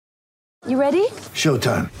You ready?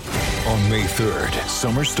 Showtime. On May 3rd,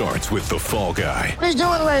 summer starts with The Fall Guy. Let's do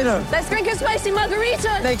it later. Let's drink a spicy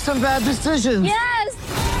margarita. Make some bad decisions. Yes!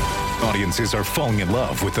 Audiences are falling in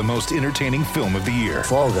love with the most entertaining film of the year.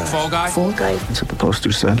 Fall Guy. Fall Guy? Fall guy. That's what the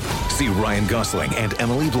poster said. See Ryan Gosling and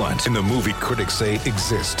Emily Blunt in the movie critics say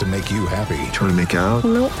exists to make you happy. Trying to make it out?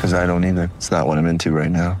 Nope. Because I don't either. It's not what I'm into right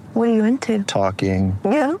now. What are you into? Talking.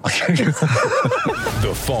 Yeah.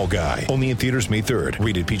 The Fall Guy. Only in theaters May 3rd.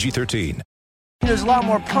 Rated PG-13. There's a lot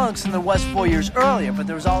more punks than there was 4 years earlier, but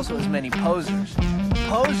there was also as many posers.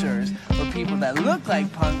 Posers were people that look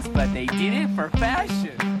like punks, but they did it for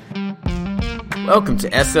fashion. Welcome to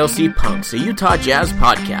SLC Punks, a Utah Jazz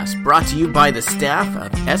podcast brought to you by the staff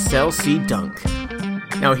of SLC Dunk.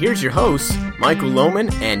 Now here's your hosts, Michael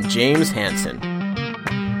Lohman and James Hansen.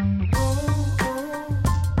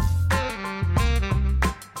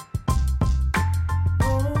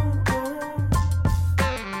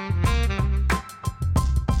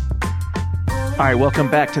 All right, welcome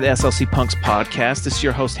back to the SLC Punks podcast. This is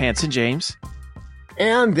your host, Hanson James.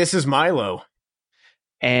 And this is Milo.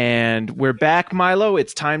 And we're back, Milo.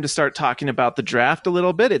 It's time to start talking about the draft a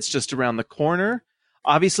little bit. It's just around the corner.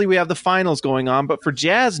 Obviously, we have the finals going on, but for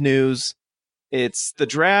Jazz news, it's the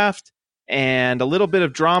draft and a little bit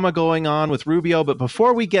of drama going on with Rubio. But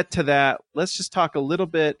before we get to that, let's just talk a little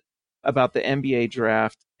bit about the NBA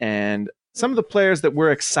draft and some of the players that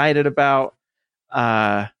we're excited about.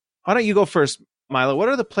 Why don't you go first, Milo? What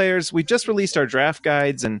are the players? We just released our draft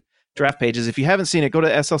guides and draft pages. If you haven't seen it, go to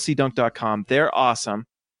slcdunk.com. They're awesome.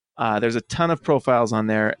 There's a ton of profiles on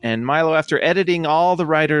there. And Milo, after editing all the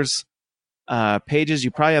writers' pages,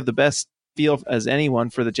 you probably have the best feel as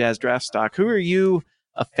anyone for the Jazz draft stock. Who are you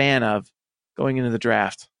a fan of going into the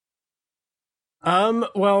draft?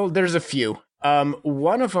 Well, there's a few.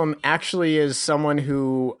 One of them actually is someone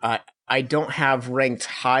who I don't have ranked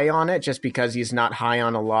high on it just because he's not high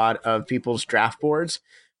on a lot of people's draft boards.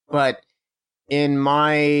 But in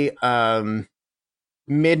my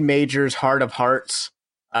mid-majors heart of hearts,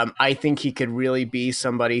 I think he could really be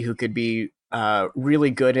somebody who could be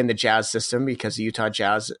really good in the Jazz system because the Utah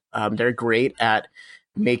Jazz, they're great at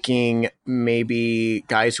making maybe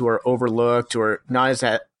guys who are overlooked or not as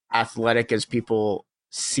athletic as people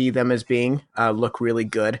see them as being look really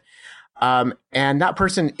good. And that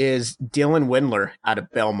person is Dylan Windler out of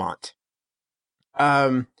Belmont.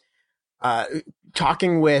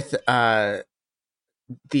 Talking with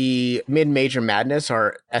the Mid-Major Madness,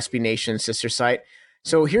 our SB Nation sister site.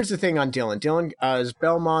 So here's the thing on Dylan. Dylan is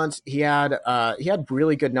Belmont. He had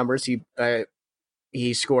really good numbers.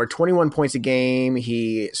 He scored 21 points a game.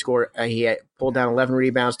 He had pulled down 11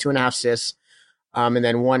 rebounds, 2.5 assists. And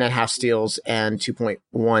then 1.5 steals and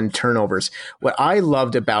 2.1 turnovers. What I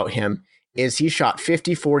loved about him is he shot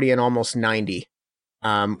 50, 40, and almost 90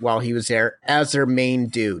 while he was there as their main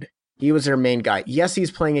dude. He was their main guy. Yes, he's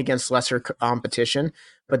playing against lesser competition,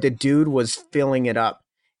 but the dude was filling it up.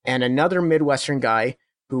 And another Midwestern guy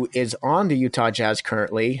who is on the Utah Jazz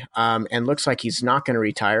currently and looks like he's not going to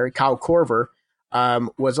retire, Kyle Korver,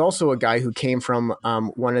 was also a guy who came from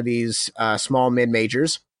one of these small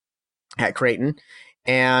mid-majors at Creighton,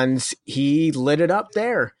 and he lit it up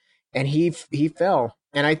there, and he fell.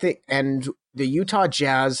 And I think, and the Utah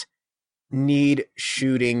Jazz need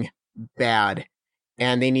shooting bad,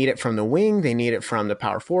 and they need it from the wing, they need it from the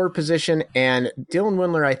power forward position. And Dylan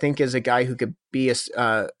Windler, I think, is a guy who could be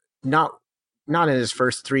not in his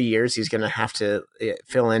first 3 years. He's going to have to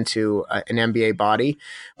fill into an NBA body,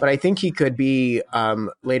 but I think he could be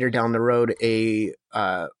later down the road a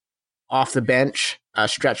off the bench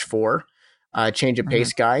stretch four, change of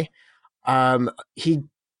pace guy. He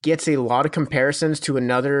gets a lot of comparisons to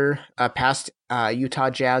another past Utah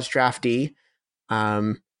Jazz draftee,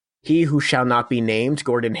 he who shall not be named,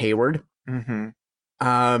 Gordon Hayward.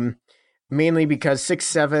 Mainly because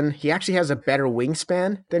 6'7", he actually has a better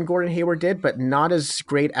wingspan than Gordon Hayward did, but not as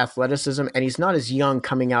great athleticism, and he's not as young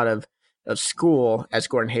coming out of school as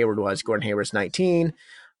Gordon Hayward was. Gordon Hayward's 19.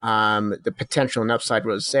 The potential and upside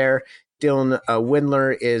was there. Dylan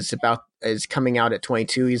Windler is coming out at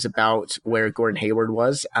 22. He's about where Gordon Hayward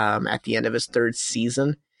was at the end of his third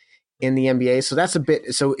season in the NBA. So that's a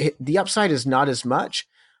bit. So the upside is not as much,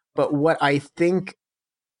 but what I think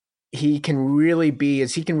he can really be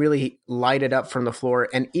is he can really light it up from the floor.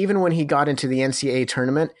 And even when he got into the NCAA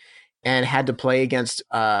tournament and had to play against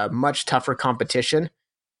much tougher competition,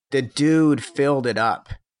 the dude filled it up.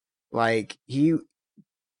 Like he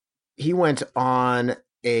went on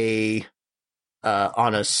a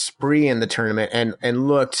spree in the tournament and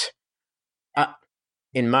looked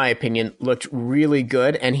in my opinion, looked really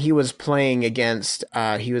good, and he was playing against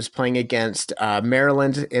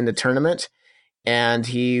Maryland in the tournament, and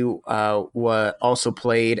he also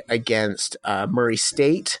played against Murray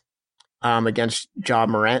State, against Ja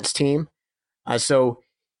Morant's team. So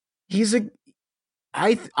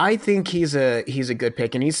I think he's a good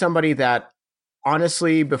pick, and he's somebody that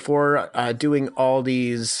honestly, before doing all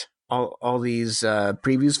these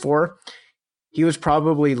previews for, he was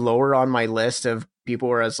probably lower on my list of people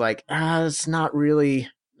where I was like, it's not really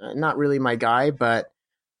my guy. But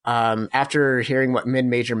after hearing what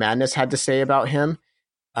Mid-Major Madness had to say about him,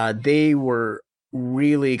 they were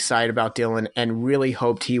really excited about Dylan and really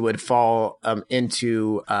hoped he would fall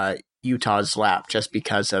into Utah's lap, just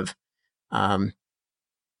because of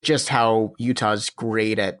just how Utah's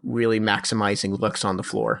great at really maximizing looks on the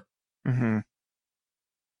floor. Mm-hmm.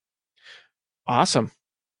 Awesome.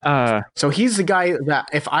 So he's the guy that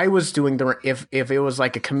if I was doing if it was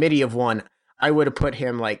like a committee of one, I would have put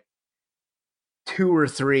him like 2 or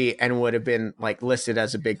 3 and would have been like listed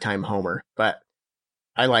as a big time homer. But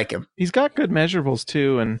I like him. He's got good measurables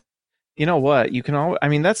too, and you know what? You can I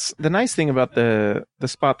mean, that's the nice thing about the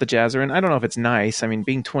spot the Jazz are in. I don't know if it's nice. I mean,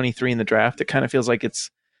 being 23 in the draft, it kind of feels like it's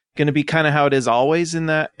going to be kind of how it is always in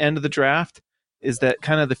that end of the draft. Is that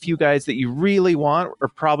kind of the few guys that you really want are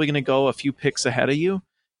probably going to go a few picks ahead of you.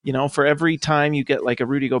 You know, for every time you get like a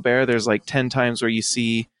Rudy Gobert, there's like 10 times where you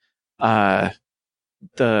see the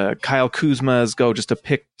Kyle Kuzmas go just a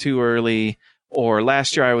pick too early. Or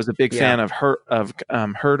last year I was a big fan of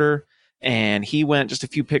Herter, and he went just a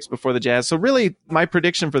few picks before the Jazz. So really, my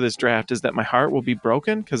prediction for this draft is that my heart will be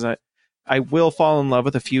broken because I will fall in love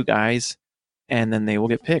with a few guys, and then they will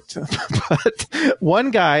get picked. But one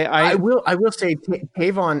guy I will say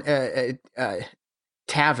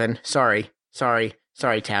Tavin.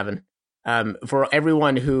 Sorry, Tavin. For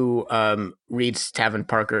everyone who reads Tavin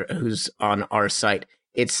Parker, who's on our site,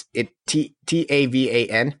 it's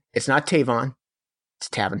Tavan. It's not Tavon. It's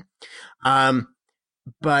Tavin.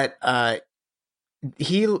 But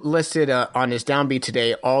he listed on his downbeat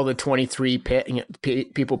today all the 23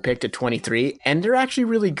 people picked at 23, and they're actually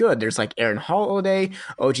really good. There's like Aaron Holiday,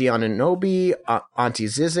 OG Anunoby, Ante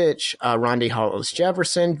Zizic, Rondae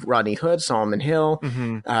Hollis-Jefferson, Rodney Hood, Solomon Hill,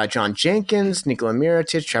 John Jenkins, Nikola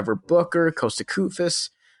Mirotic, Trevor Booker, Kosta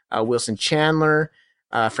Koufos, Wilson Chandler,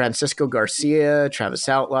 Francisco Garcia, Travis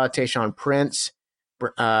Outlaw, Tayshaun Prince,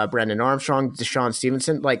 Brandon Armstrong, Deshaun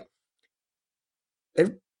Stevenson. Like,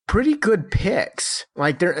 they're pretty good picks.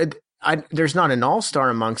 Like, there's not an all-star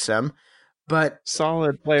amongst them, but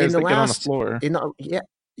solid players that get on the floor. In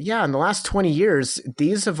the last 20 years,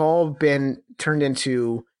 these have all been turned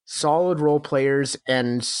into solid role players,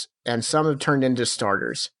 and some have turned into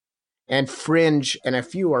starters. And fringe, and a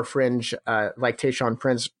few are fringe, like Tayshaun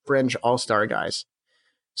Prince, fringe all-star guys.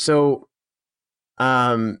 So,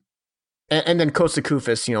 and then Kosta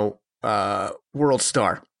Koufos, world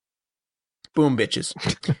star. Boom, bitches.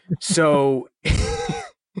 So,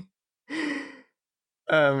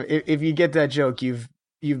 if you get that joke, you've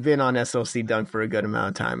been on SLC Dunk for a good amount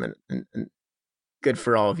of time, and good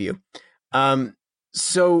for all of you.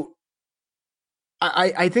 So,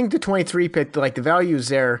 I think the 23 pick, like, the value is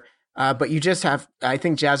there, but you just have. I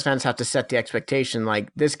think Jazz fans have to set the expectation.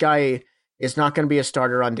 Like, this guy is not going to be a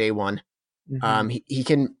starter on day one. Mm-hmm. He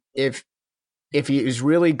can if he is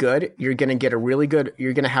really good, you're going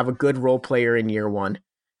to have a good role player in year one.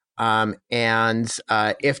 And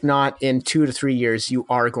if not, in 2 to 3 years, you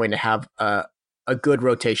are going to have a good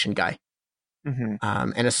rotation guy,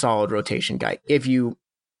 and a solid rotation guy if you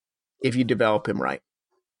develop him right.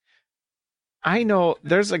 I know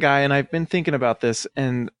there's a guy, and I've been thinking about this,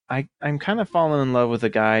 and I'm kind of falling in love with a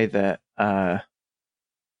guy that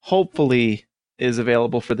hopefully is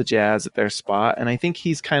available for the Jazz at their spot. And I think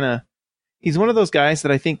he's one of those guys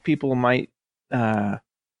that I think people might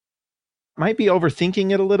be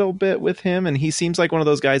overthinking it a little bit with him. And he seems like one of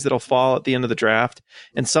those guys that'll fall at the end of the draft,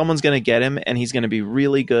 and someone's going to get him, and he's going to be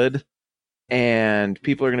really good. And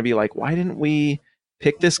people are going to be like, why didn't we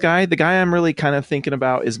pick this guy? The guy I'm really kind of thinking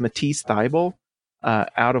about is Matisse Thybulle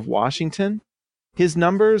out of Washington. His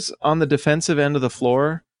numbers on the defensive end of the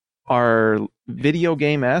floor are video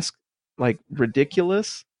game-esque, like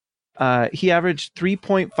ridiculous. He averaged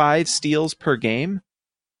 3.5 steals per game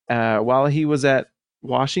while he was at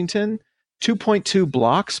Washington, 2.2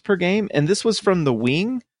 blocks per game, and this was from the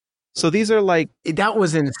wing. So these are like, that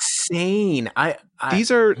was insane.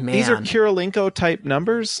 These are Kirilenko type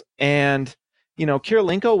numbers, and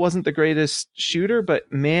Kirilenko wasn't the greatest shooter,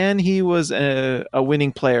 but man, he was a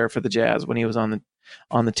winning player for the Jazz when he was on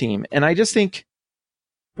the team. And I just think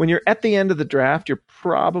when you're at the end of the draft, you're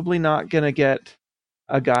probably not going to get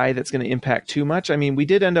a guy that's going to impact too much. I mean, we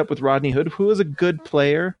did end up with Rodney Hood, who is a good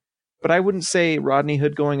player, but I wouldn't say Rodney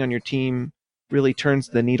Hood going on your team really turns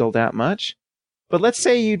the needle that much. But let's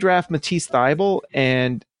say you draft Matisse Thybulle,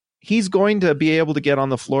 and he's going to be able to get on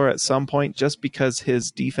the floor at some point just because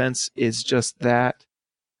his defense is just that.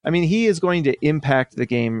 I mean, he is going to impact the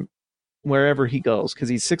game wherever he goes because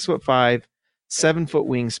he's 6'5", 7-foot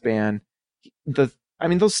wingspan.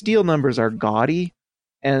 Those steal numbers are gaudy,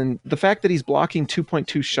 and the fact that he's blocking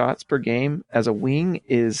 2.2 shots per game as a wing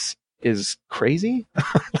is crazy.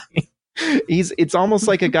 It's almost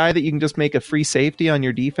like a guy that you can just make a free safety on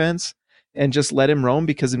your defense and just let him roam,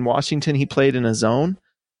 because in Washington he played in a zone.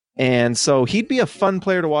 And so he'd be a fun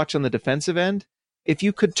player to watch on the defensive end if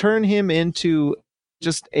you could turn him into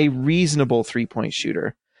just a reasonable three-point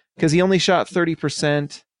shooter, because he only shot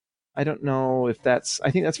 30%. I don't know if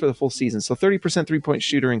I think that's for the full season. So 30% three-point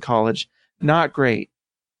shooter in college, not great.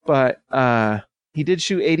 But he did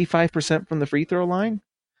shoot 85% from the free throw line.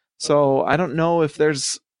 So I don't know if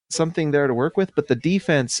there's something there to work with, but the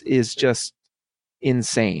defense is just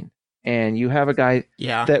insane. And you have a guy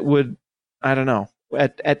that would, I don't know,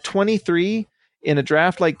 at 23 in a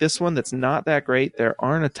draft like this one that's not that great, there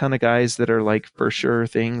aren't a ton of guys that are like for sure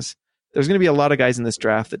things. There's going to be a lot of guys in this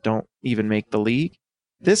draft that don't even make the league.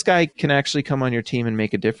 This guy can actually come on your team and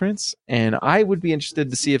make a difference. And I would be interested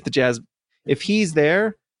to see if the Jazz, if he's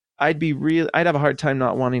there, I'd have a hard time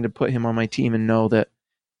not wanting to put him on my team and know that,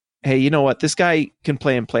 hey, you know what? This guy can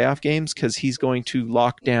play in playoff games because he's going to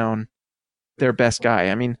lock down their best guy.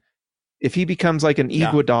 I mean, if he becomes like an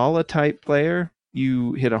Iguodala type player,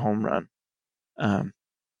 you hit a home run.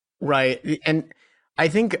 Right. And I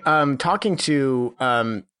think talking to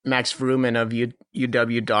Max Vrooman of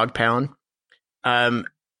UW Dog Pound,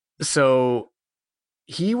 so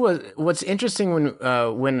he was, what's interesting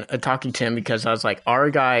when talking to him, because I was like,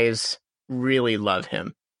 our guys really love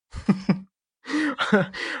him.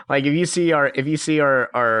 Like if you see our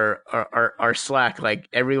Slack, like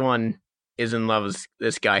everyone is in love with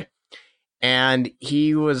this guy. And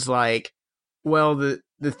he was like, well, the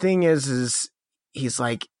thing is he's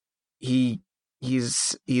like, he's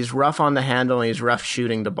rough on the handle and he's rough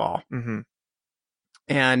shooting the ball. Mm-hmm.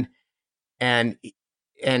 And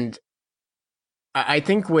I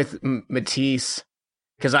think with Matisse,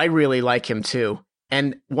 because I really like him too.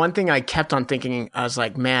 And one thing I kept on thinking, I was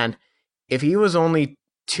like, man, if he was only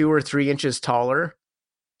 2 or 3 inches taller,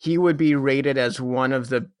 he would be rated as one of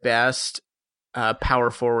the best power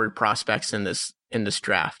forward prospects in this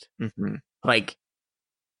draft. Mm-hmm. Like,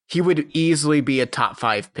 he would easily be a top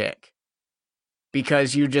 5 pick,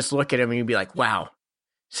 because you just look at him and you'd be like, wow,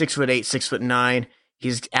 6'8", 6'9".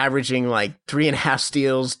 He's averaging like 3.5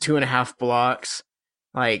 steals, 2.5 blocks.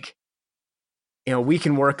 Like, you know, we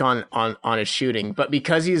can work on his shooting, but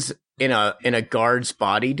because he's in a guard's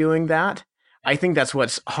body doing that, I think that's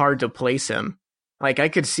what's hard to place him. Like, I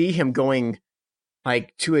could see him going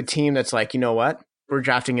like to a team that's like, you know what, we're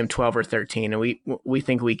drafting him 12 or 13, and we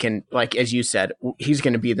think we can, like, as you said, he's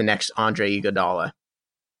going to be the next Andre Iguodala.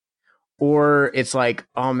 Or it's like,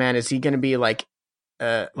 oh man, is he going to be like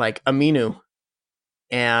Aminu?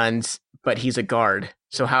 But he's a guard.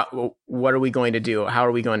 So what are we going to do? How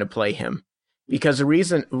are we going to play him? Because the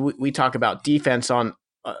reason we talk about defense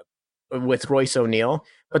with Royce O'Neal,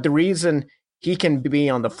 but the reason he can be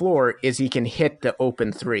on the floor is he can hit the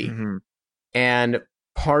open three. Mm-hmm. And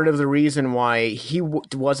part of the reason why he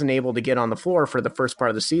wasn't able to get on the floor for the first part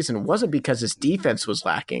of the season wasn't because his defense was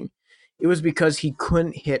lacking. It was because he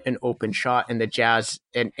couldn't hit an open shot, and the Jazz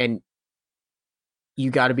and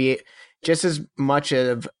you got to be just as much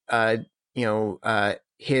of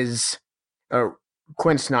his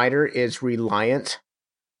Quinn Snyder is reliant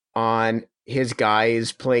on his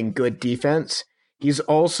guys playing good defense. He's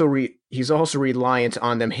also reliant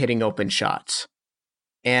on them hitting open shots,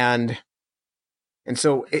 and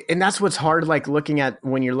so that's what's hard. Like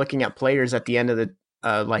when you're looking at players at the end of the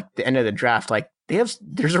end of the draft, like there's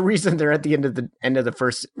a reason they're at the end of the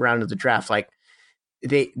first round of the draft. Like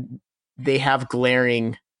they have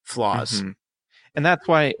glaring flaws. Mm-hmm. And that's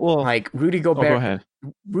why, well, like Rudy Gobert. Go ahead.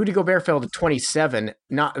 Rudy Gobert fell to 27.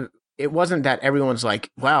 It wasn't that everyone's like,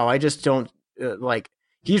 wow, I just don't like,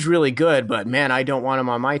 he's really good, but man, I don't want him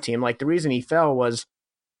on my team. Like, the reason he fell was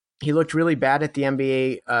he looked really bad at the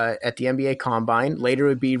NBA combine. Later it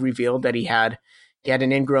would be revealed that he had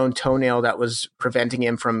an ingrown toenail that was preventing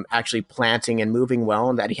him from actually planting and moving well,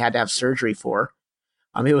 and that he had to have surgery for.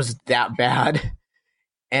 It was that bad.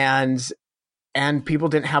 And people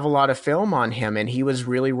didn't have a lot of film on him, and he was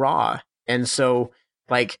really raw. And so,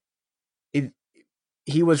 like,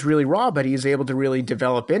 he was really raw, but he was able to really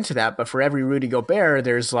develop into that. But for every Rudy Gobert,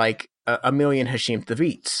 there's like a million Hashim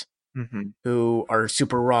Thavits Mm-hmm. who are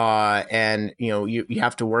super raw and, you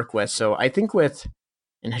have to work with. So I think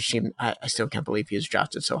and Hashim, I still can't believe he was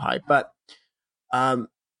drafted so high, but,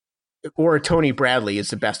 or Tony Bradley is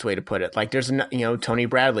the best way to put it. Like there's, Tony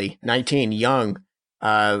Bradley, 19, young.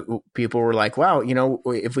 People were like, wow,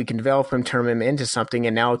 if we can develop him, turn him into something.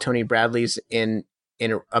 And now Tony Bradley's in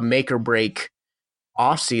a make or break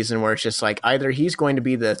off season where it's just like either he's going to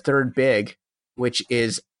be the third big, which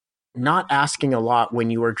is not asking a lot when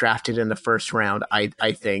you were drafted in the first round, I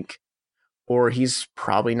think, or he's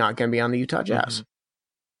probably not going to be on the Utah Jazz. Mm-hmm.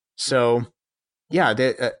 So, yeah,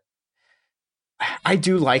 I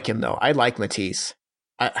do like him though. I like Matisse.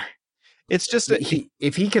 It's just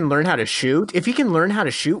if he can learn how to shoot,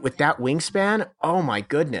 with that wingspan, oh my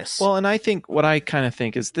goodness. Well, and I think what I kind of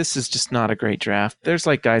think is this is just not a great draft. There's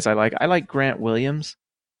like guys I like. I like Grant Williams,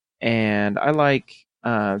 and I like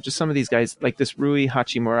just some of these guys like this Rui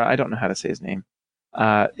Hachimura. I don't know how to say his name.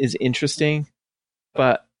 Is interesting,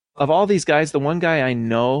 but of all these guys, the one guy I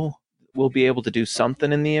know will be able to do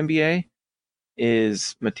something in the NBA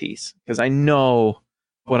is Matisse, because I know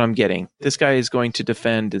what I'm getting. This guy is going to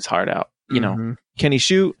defend his heart out. Mm-hmm. Can he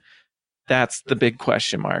shoot? That's the big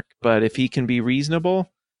question mark. But if he can be reasonable,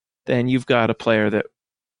 then you've got a player that,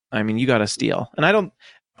 you got to steal. And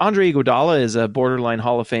Andre Iguodala is a borderline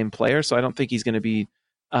Hall of Fame player, so I don't think he's going to be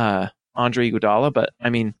Andre Iguodala. But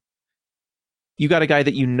you got a guy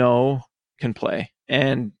that can play.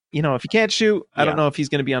 And if he can't shoot, I don't know if he's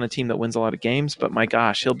going to be on a team that wins a lot of games. But my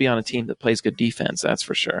gosh, he'll be on a team that plays good defense. That's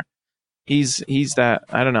for sure. He's that.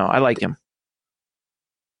 I don't know. I like him.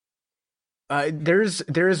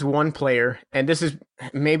 There's one player, and this is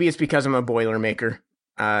maybe it's because I'm a Boilermaker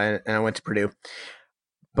and I went to Purdue,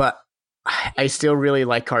 but I still really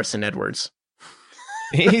like Carson Edwards.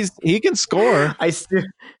 He can score.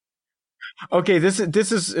 Okay. This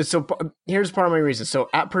is so. Here's part of my reason. So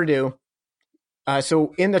at Purdue,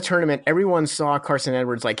 so in the tournament, everyone saw Carson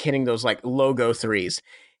Edwards like hitting those like logo threes,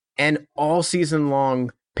 and all season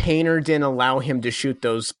long, Painter didn't allow him to shoot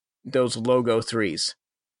those logo threes.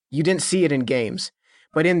 You didn't see it in games,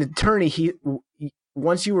 but in the tourney, he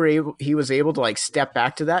was able to like step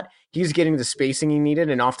back to that. He was getting the spacing he needed,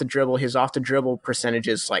 and his off the dribble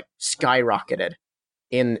percentages like skyrocketed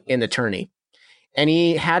in the tourney. And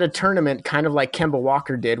he had a tournament kind of like Kemba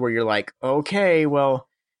Walker did, where you're like, okay, well,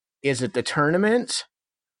 is it the tournament,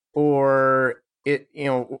 or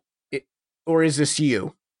or is this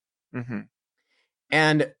you? Mm-hmm.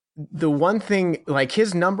 And the one thing, like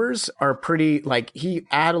his numbers are pretty, like he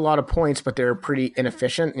had a lot of points, but they're pretty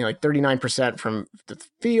inefficient, like 39% from the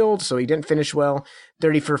field. So he didn't finish well,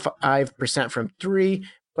 35% from three,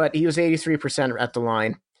 but he was 83% at the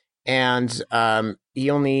line. And he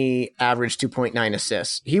only averaged 2.9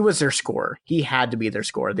 assists. He was their scorer. He had to be their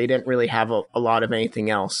scorer. They didn't really have a lot of anything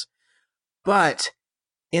else. But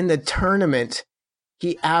in the tournament,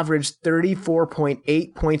 he averaged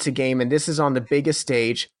 34.8 points a game. And this is on the biggest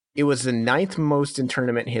stage. It was the 9th most in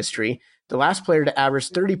tournament history. The last player to average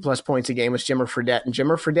 30-plus points a game was Jimmer Fredette, and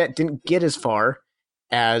Jimmer Fredette didn't get as far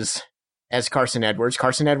as Carson Edwards.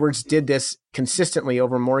 Carson Edwards did this consistently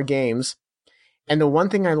over more games. And the one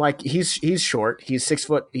thing I like, he's short. He's 6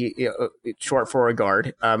 foot, short for a guard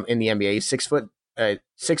in the NBA. He's 6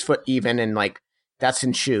 foot even, and like that's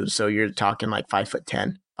in shoes. So you're talking like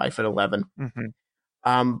 5'10", 5'11".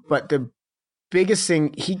 Mm-hmm. But the biggest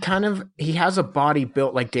thing, he has a body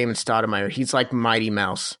built like Damon Stoudemire. He's like Mighty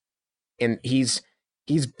Mouse, and he's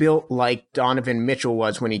built like Donovan Mitchell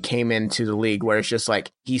was when he came into the league, where it's just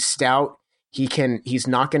like he's stout. He's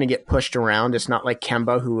not going to get pushed around. It's not like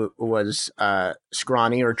Kemba, who was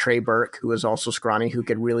scrawny, or Trey Burke, who was also scrawny, who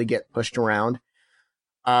could really get pushed around.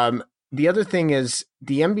 The other thing is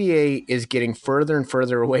the NBA is getting further and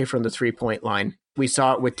further away from the 3-point line. We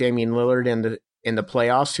saw it with Damian Lillard in the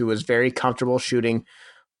playoffs, who was very comfortable shooting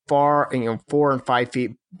far, 4 and 5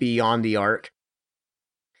 feet beyond the arc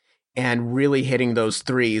and really hitting those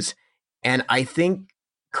threes. And I think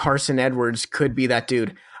Carson Edwards could be that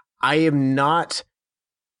dude. I am not,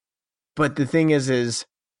 but the thing is,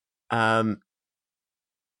 I'm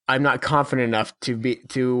not confident enough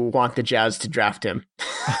to want the Jazz to draft him.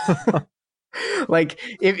 Like,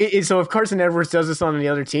 if Carson Edwards does this on the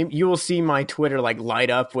other team, you will see my Twitter like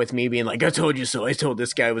light up with me being like, I told you so. I told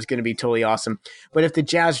this guy was going to be totally awesome. But if the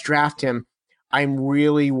Jazz draft him, I'm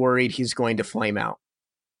really worried he's going to flame out.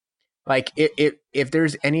 Like, if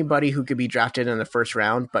there's anybody who could be drafted in the first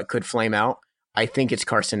round but could flame out, I think it's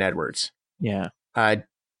Carson Edwards. Yeah.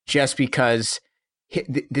 Just because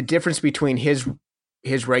the difference between his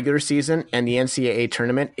regular season and the NCAA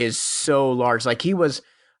tournament is so large. Like, he was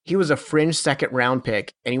he was a fringe second round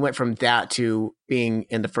pick, and he went from that to being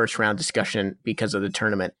in the first round discussion because of the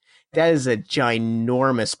tournament. That is a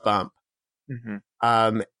ginormous bump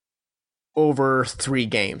over 3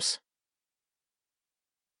 games.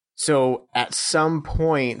 So at some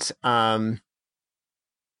point,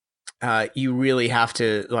 you really have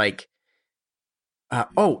to like.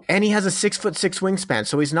 And he has a 6'6" wingspan,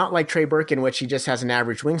 so he's not like Trey Burke, in which he just has an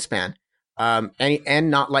average wingspan. And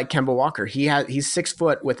not like Kemba Walker. He's 6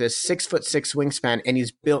 foot with a 6'6" wingspan, and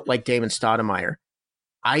he's built like Damon Stoudemire.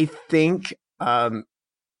 I think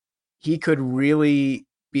he could really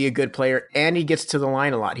be a good player, and he gets to the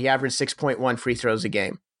line a lot. He averaged 6.1 free throws a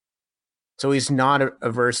game. So he's not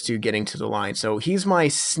averse to getting to the line. So he's my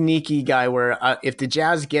sneaky guy where if the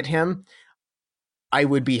Jazz get him, I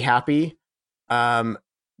would be happy.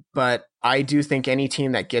 But I do think any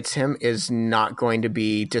team that gets him is not going to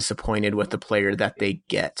be disappointed with the player that they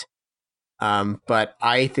get. But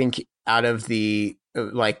I think out of the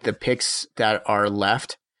picks that are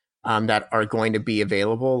left, that are going to be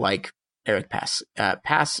available, like Eric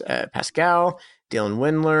Pascal, Dylan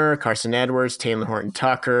Windler, Carson Edwards, Taylor Horton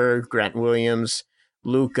Tucker, Grant Williams,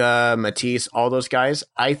 Luka, Matisse, all those guys.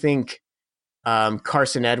 I think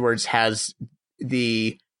Carson Edwards has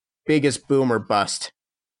the biggest boom or bust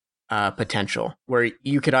potential, where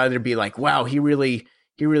you could either be like, wow, he really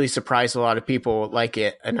surprised a lot of people like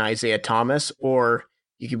an Isaiah Thomas, or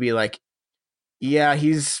you could be like, yeah,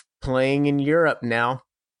 he's playing in Europe now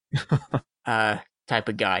type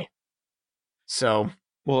of guy. So,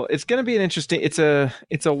 well, it's going to be an interesting, it's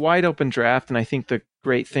a wide open draft. And I think the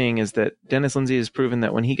great thing is that Dennis Lindsay has proven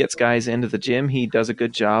that when he gets guys into the gym, he does a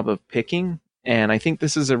good job of picking. And I think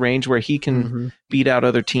this is a range where he can beat out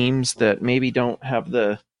other teams that maybe don't have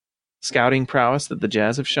the scouting prowess that the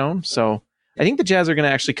Jazz have shown. So I think the Jazz are going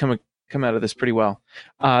to actually come out of this pretty well.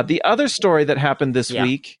 The other story that happened this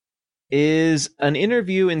week is an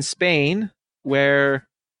interview in Spain where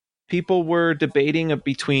people were debating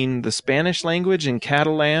between the Spanish language and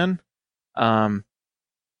Catalan. And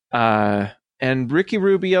Ricky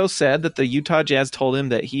Rubio said that the Utah Jazz told him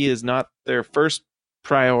that he is not their first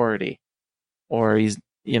priority, or he's,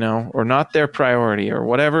 or not their priority, or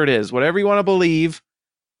whatever it is, whatever you want to believe,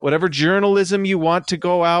 whatever journalism you want to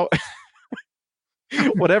go out,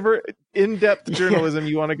 whatever in-depth journalism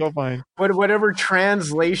you want to go find. Whatever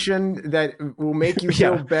translation that will make you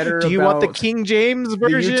feel better. Do you want the King James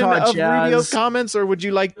version of Rubio's comments, or would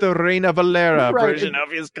you like the Reina Valera version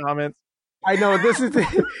of his comments? I know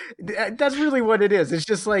that's really what it is. It's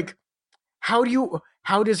just like, how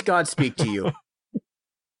does God speak to you?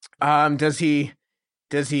 Does he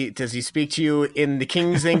speak to you in the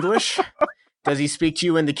King's English? Does he speak to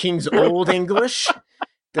you in the King's Old English?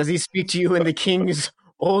 Does he speak to you in the King's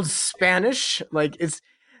Old Spanish? Like, it's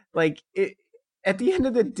like at the end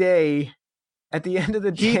of the day,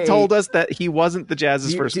 he told us that he wasn't the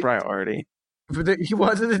Jazz's first priority. He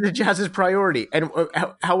wasn't the Jazz's priority. And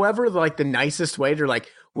however, like the nicest way, they're like,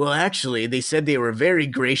 well, actually, they said they were very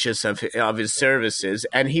gracious of his services,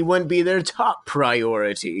 and he wouldn't be their top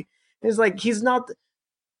priority. It's like, he's not.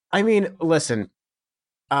 I mean, listen,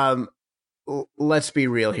 let's be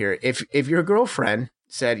real here. If your girlfriend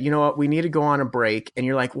said, you know what, we need to go on a break, and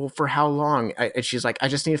you're like, well, for how long? And she's like, I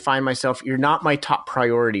just need to find myself. You're not my top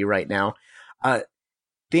priority right now.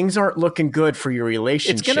 Things aren't looking good for your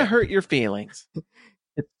relationship. It's going to hurt your feelings.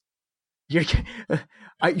 You're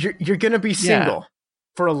going to be single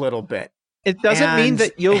for a little bit. It doesn't mean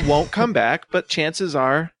that you won't come back, but chances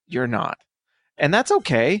are you're not. And that's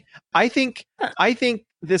okay. I think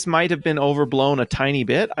this might have been overblown a tiny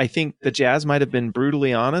bit. I think the Jazz might have been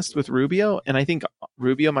brutally honest with Rubio, and I think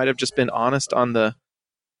Rubio might have just been honest on the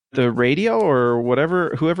radio or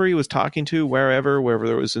whatever, whoever he was talking to, wherever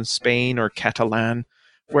it was in Spain or Catalan,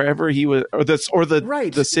 wherever he was, or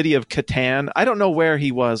the city of Catan. I don't know where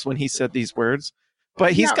he was when he said these words,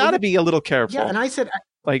 but he's got to be a little careful. Yeah, and I said,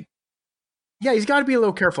 yeah, he's got to be a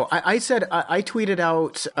little careful. I said, I tweeted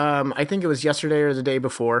out, I think it was yesterday or the day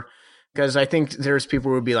before, because I think there's people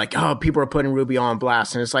who would be like, oh, people are putting Rubio on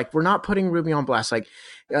blast. And it's like, we're not putting Rubio on blast. Like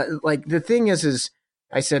the thing is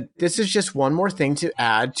I said, this is just one more thing to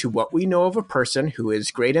add to what we know of a person who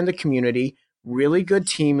is great in the community, really good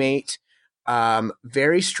teammate,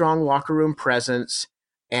 very strong locker room presence,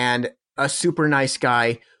 and a super nice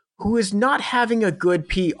guy who is not having a good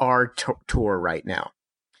PR tour right now.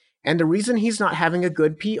 And the reason he's not having a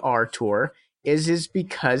good PR tour is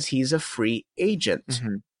because he's a free agent.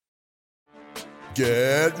 Mm-hmm.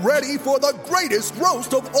 Get ready for the greatest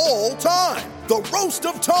roast of all time, the Roast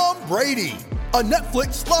of Tom Brady, a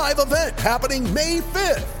Netflix live event happening May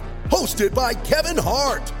 5th. hosted by Kevin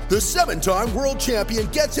Hart. The 7-time world champion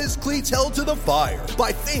gets his cleats held to the fire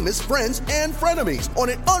by famous friends and frenemies on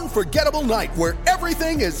an unforgettable night where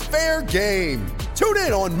everything is fair game. Tune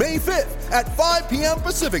in on May 5th at 5 p.m.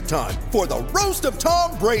 Pacific time for the Roast of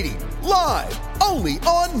Tom Brady, live only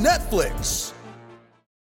on Netflix.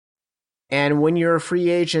 And when you're a free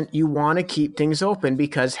agent, you want to keep things open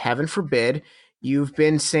because heaven forbid you've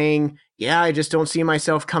been saying, yeah, I just don't see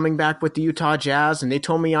myself coming back with the Utah Jazz. And they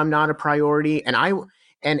told me I'm not a priority.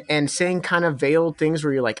 And saying kind of veiled things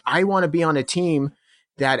where you're like, I want to be on a team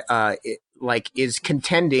that is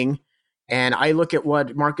contending. And I look at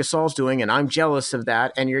what Marc Gasol's doing and I'm jealous of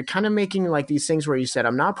that. And you're kind of making like these things where you said,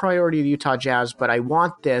 I'm not priority of the Utah Jazz, but I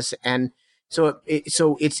want this. And so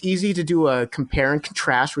it's easy to do a compare and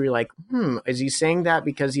contrast where you're like, is he saying that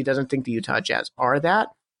because he doesn't think the Utah Jazz are that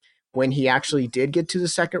when he actually did get to the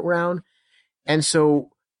second round? And so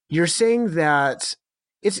you're saying that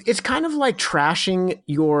it's kind of like trashing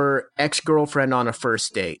your ex-girlfriend on a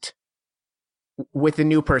first date with a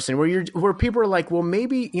new person where people are like, well,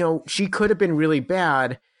 maybe, she could have been really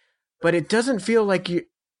bad, but it doesn't feel like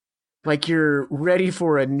you're ready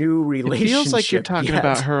for a new relationship. It feels like you're talking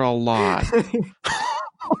about her a lot.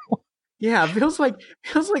 Yeah, it feels like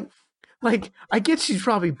I get she's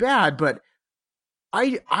probably bad, but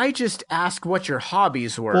I just ask what your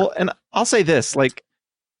hobbies were. Well, and I'll say this,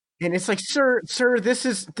 and it's like, sir, this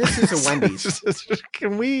is a Wendy's.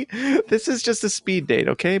 This is just a speed date,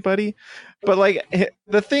 okay, buddy? But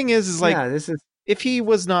the thing is this is. If he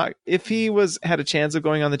had a chance of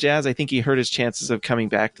going on the Jazz, I think he hurt his chances of coming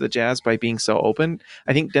back to the Jazz by being so open.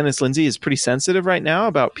 I think Dennis Lindsey is pretty sensitive right now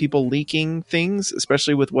about people leaking things,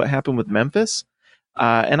 especially with what happened with Memphis.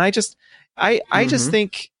 And I just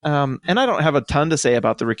think, and I don't have a ton to say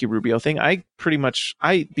about the Ricky Rubio thing.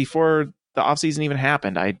 Before the offseason even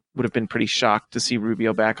happened, I would have been pretty shocked to see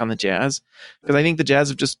Rubio back on the Jazz because I think the Jazz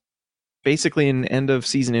have just basically in end of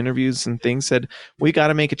season interviews and things said, we got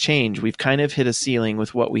to make a change. We've kind of hit a ceiling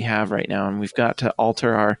with what we have right now and we've got to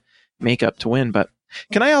alter our makeup to win. But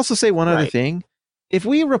can I also say one other thing? If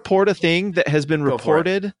we report a thing that has been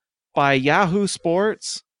reported by Yahoo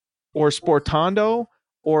Sports or Sportando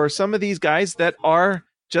or some of these guys that are,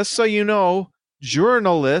 just so you know,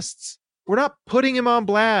 journalists, we're not putting him on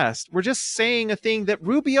blast. We're just saying a thing that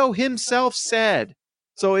Rubio himself said.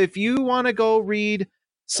 So if you want to go read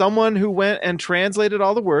someone who went and translated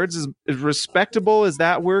all the words, as respectable as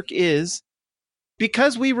that work is,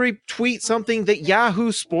 because we retweet something that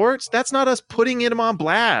Yahoo Sports, that's not us putting him on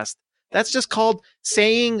blast. That's just called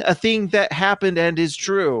saying a thing that happened and is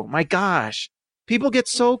true. My gosh. People get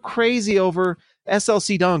so crazy over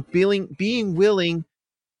SLC Dunk being willing.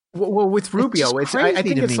 Well, with Rubio, I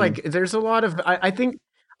think it's like there's a lot of, I think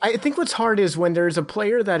what's hard is when there's a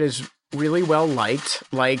player that is really well liked,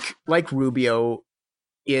 like Rubio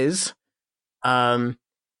is, and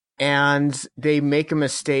they make a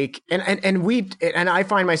mistake, and I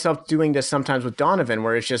find myself doing this sometimes with Donovan,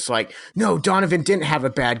 where it's just like, no, Donovan didn't have a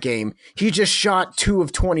bad game. He just shot 2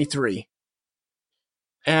 of 23,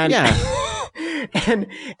 and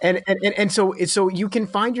and so you can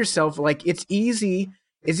find yourself like it's easy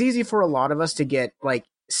for a lot of us to get like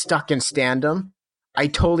stuck in standum. I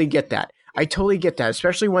totally get that.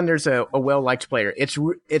 Especially when there's a well-liked player. It's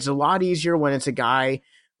a lot easier when it's a guy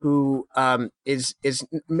who is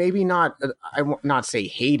maybe not, I won't not say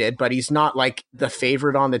hated, but he's not like the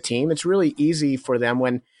favorite on the team. It's really easy for them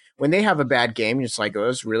when they have a bad game. It's like, oh,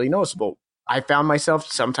 it's really noticeable. I found myself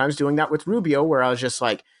sometimes doing that with Rubio, where I was just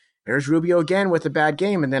like, there's Rubio again with a bad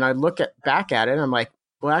game. And then I look back at it and I'm like,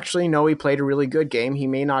 well, actually, no, he played a really good game. He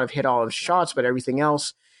may not have hit all of his shots, but everything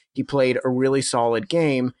else, he played a really solid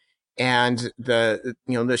game. And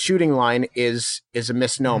the shooting line is a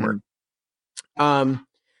misnomer.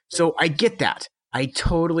 So I get that. I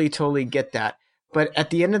totally get that. But at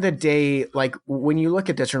the end of the day, like when you look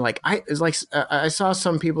at this, you're like, I saw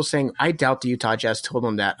some people saying, I doubt the Utah Jazz told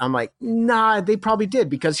them that. I'm like, nah, they probably did,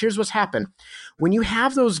 because here's what's happened. When you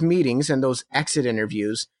have those meetings and those exit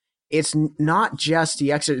interviews, it's not just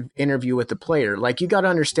the exit interview with the player. Like, you got to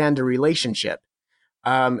understand the relationship.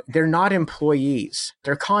 They're not employees,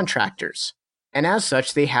 they're contractors. And as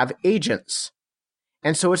such, they have agents.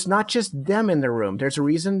 And so it's not just them in the room. There's a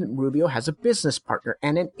reason Rubio has a business partner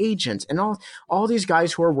and an agent and all these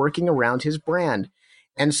guys who are working around his brand.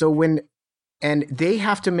 And so and they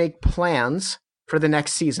have to make plans for the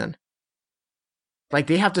next season. Like,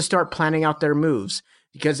 they have to start planning out their moves,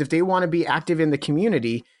 because if they want to be active in the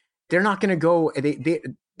community, they're not going to go,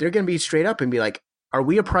 they're going to be straight up and be like, are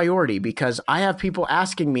we a priority? Because I have people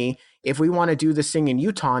asking me if we want to do this thing in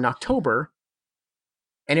Utah in October.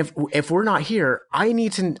 And if we're not here, I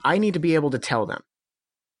need to be able to tell them.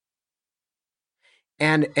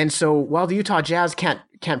 And so while the Utah Jazz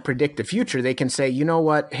can't predict the future, they can say, you know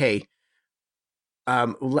what, hey,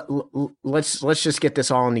 let's just get this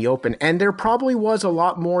all in the open. And there probably was a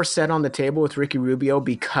lot more set on the table with Ricky Rubio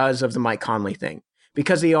because of the Mike Conley thing,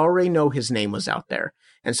 because they already know his name was out there.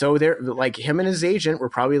 And so they're like, him and his agent were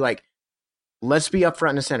probably like, let's be up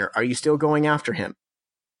front and center. Are you still going after him?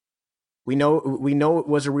 We know it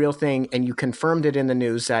was a real thing, and you confirmed it in the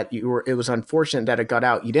news that it was unfortunate that it got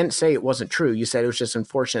out. You didn't say it wasn't true. You said it was just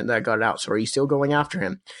unfortunate that it got out. So are you still going after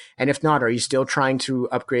him? And if not, are you still trying to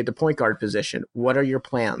upgrade the point guard position? What are your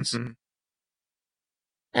plans? Mm-hmm.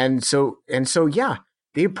 And so yeah,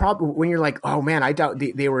 they probably, when you're like, oh man, I doubt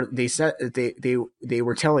they were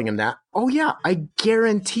telling him that. Oh yeah, I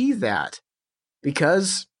guarantee that,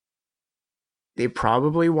 because they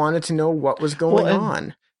probably wanted to know what was going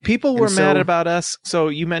on. People were mad about us. So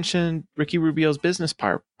you mentioned Ricky Rubio's business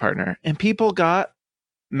partner, and people got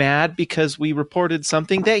mad because we reported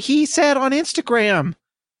something that he said on Instagram.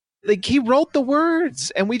 Like, he wrote the words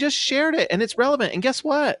and we just shared it, and it's relevant. And guess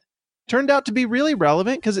what? Turned out to be really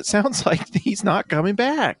relevant, because it sounds like he's not coming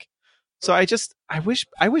back. So I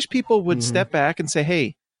wish people would step back and say,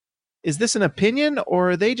 hey, is this an opinion, or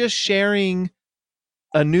are they just sharing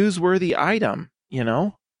a newsworthy item? You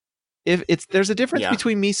know? There's a difference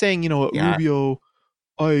between me saying, you know what, Rubio,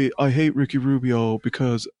 I hate Ricky Rubio,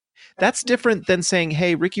 because that's different than saying,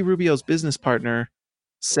 hey, Ricky Rubio's business partner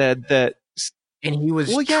said that, and he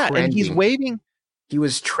was trending. And he's waving. He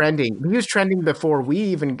was trending. He was trending before we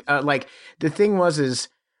even the thing was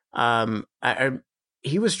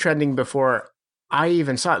he was trending before I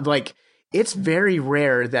even saw it. Like, it's very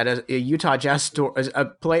rare that a Utah Jazz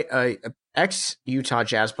ex-Utah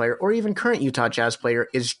Jazz player, or even current Utah Jazz player,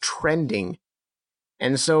 is trending.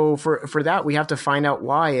 And so for that, we have to find out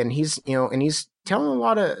why. And he's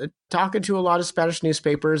talking to a lot of Spanish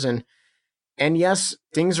newspapers, and yes,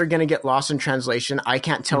 things are going to get lost in translation. I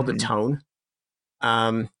can't tell the tone.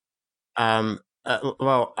 Some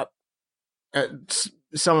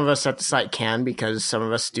of us at the site can, because some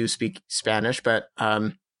of us do speak Spanish, but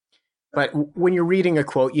when you're reading a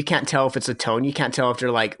quote, you can't tell if it's a tone. You can't tell if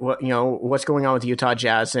they're like, what's going on with the Utah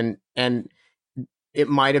Jazz, and it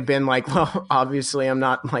might have been like, well, obviously I'm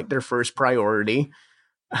not like their first priority,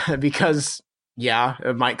 because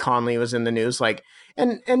Mike Conley was in the news, like,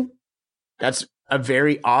 and that's a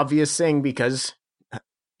very obvious thing, because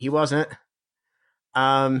he wasn't.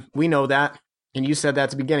 We know that, and you said that at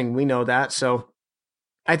the beginning. We know that. So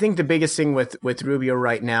I think the biggest thing with Rubio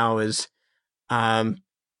right now is, I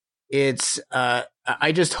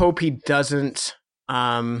just hope he doesn't,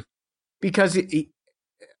 because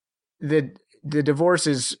the divorce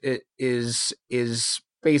is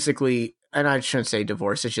basically, and I shouldn't say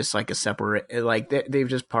divorce, it's just like a separate, like they've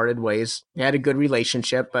just parted ways. They had a good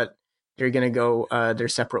relationship, but they're going to go their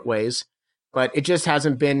separate ways. But it just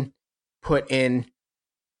hasn't been put in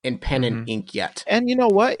pen and ink yet. And you know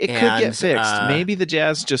what? It could get fixed. Maybe the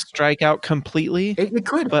Jazz just strike out completely. It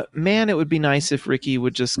could. But man, it would be nice if Ricky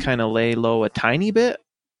would just kind of lay low a tiny bit.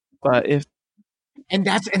 But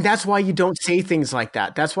that's why you don't say things like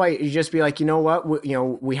that. That's why you just be like, you know what?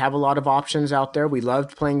 We have a lot of options out there. We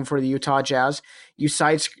loved playing for the Utah Jazz. You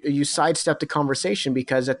sidestep the conversation,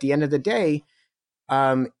 because at the end of the day,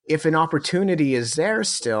 if an opportunity is there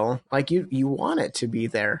still, like you want it to be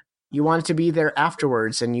there. You want it to be there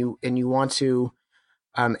afterwards, and you want to,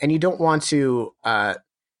 and you don't want to.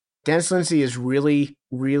 Dennis Lindsey is really,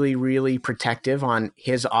 really, really protective on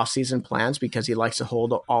his offseason plans, because he likes to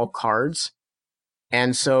hold all cards.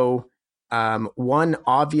 And so, one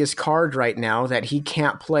obvious card right now that he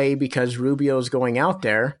can't play because Rubio's going out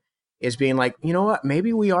there is being like, you know what?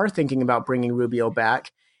 Maybe we are thinking about bringing Rubio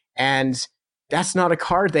back, and that's not a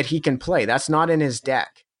card that he can play. That's not in his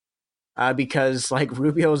deck. Because like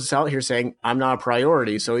Rubio's out here saying, I'm not a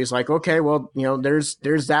priority. So he's like, okay, well, there's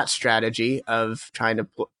that strategy of trying to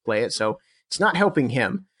play it. So it's not helping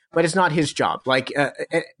him, but it's not his job. Like,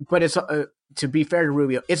 but it's to be fair to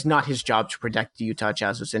Rubio, it's not his job to protect the Utah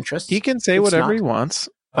Jazz's interests. He can say whatever he wants.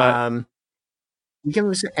 You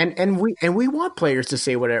can and we want players to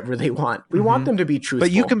say whatever they want. We want them to be truthful.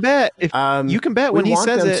 But you can bet when he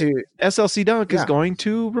says it, SLC Dunk is going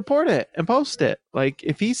to report it and post it. Like,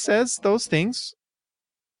 if he says those things,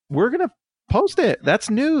 we're gonna post it. That's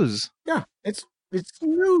news. Yeah, it's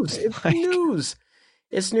news. It's news.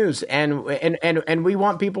 It's news, and we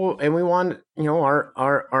want people, and we want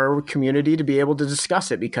our community to be able to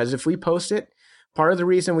discuss it, because if we post it, part of the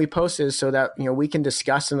reason we post is so that we can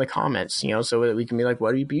discuss in the comments, so that we can be like,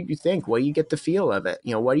 what do you think? What do you get the feel of it?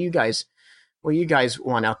 What do you guys you guys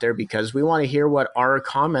want out there, because we want to hear what our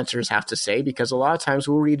commenters have to say, because a lot of times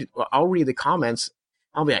I'll read the comments.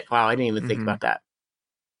 I'll be like, wow, I didn't even think about that.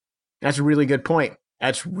 That's a really good point.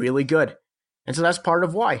 That's really good. And so that's part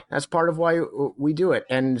of why. That's part of why we do it.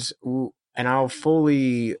 And I'll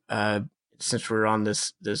fully, since we're on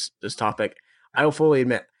this topic, I will fully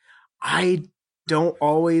admit, I don't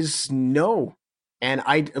always know. And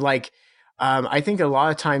I think a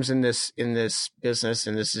lot of times in this business,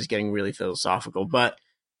 and this is getting really philosophical, but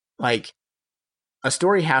like a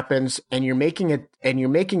story happens and you're making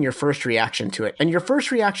your first reaction to it. And your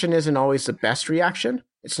first reaction isn't always the best reaction.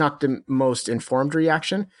 It's not the most informed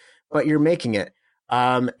reaction, but you're making it.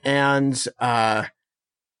 And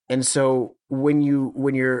so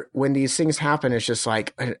when these things happen, it's just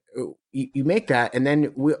like you make that, and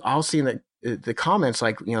then I'll see in the comments,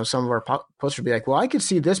 like, some of our posts will be like, well, I could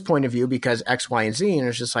see this point of view because X, Y, and Z, and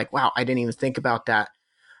it's just like, wow, I didn't even think about that.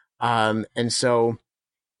 And so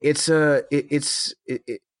it's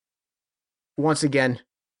once again,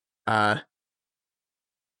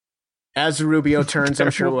 as the Rubio turns, I'm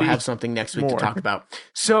sure we'll have something next week to talk about.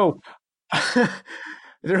 So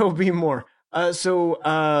there will be more.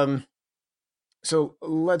 So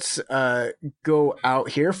let's go out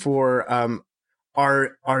here for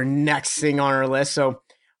our next thing on our list. So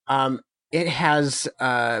it has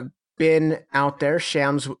been out there.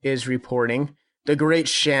 Shams is reporting, the great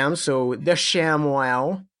Shams. So the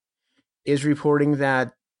ShamWow is reporting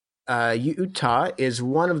that Utah is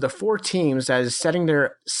one of the 4 teams that is setting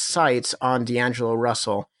their sights on D'Angelo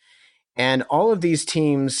Russell. And all of these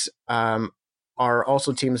teams are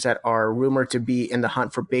also teams that are rumored to be in the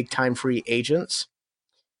hunt for big-time free agents.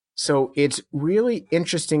 So it's really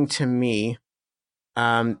interesting to me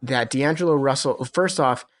that D'Angelo Russell, first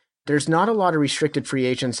off, there's not a lot of restricted free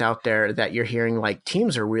agents out there that you're hearing like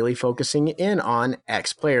teams are really focusing in on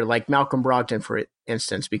X player, like Malcolm Brogdon, for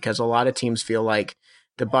instance, because a lot of teams feel like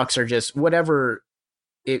the Bucks are just whatever.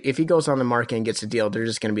 If he goes on the market and gets a deal, they're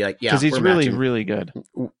just going to be like, yeah, because he's really, really good.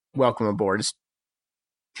 Welcome aboard.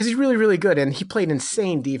 Because he's really, really good, and he played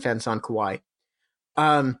insane defense on Kawhi.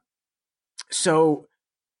 So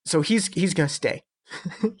he's going to stay.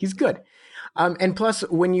 He's good. And plus,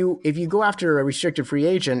 if you go after a restricted free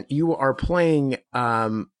agent, you are playing.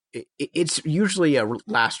 It's usually a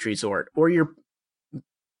last resort, or you're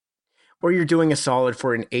doing a solid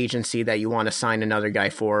for an agency that you want to sign another guy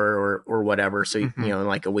for, or whatever. So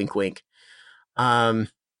like a wink, wink,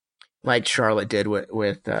 like Charlotte did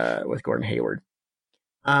with Gordon Hayward.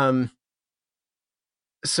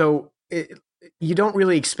 So you don't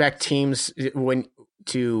really expect teams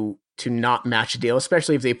to not match a deal,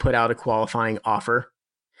 especially if they put out a qualifying offer,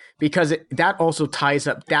 because that also ties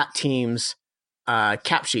up that team's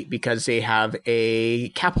cap sheet, because they have a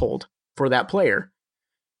cap hold for that player.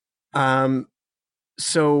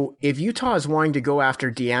 So if Utah is wanting to go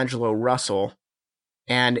after D'Angelo Russell,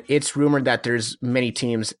 and it's rumored that there's many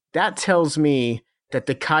teams, that tells me that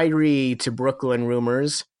the Kyrie to Brooklyn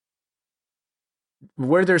rumors,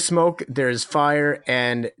 where there's smoke, there's fire,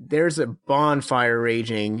 and there's a bonfire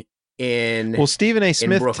raging in. Well, Stephen A.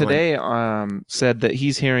 Smith today said that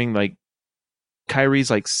he's hearing like Kyrie's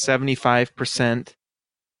like 75%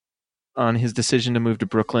 on his decision to move to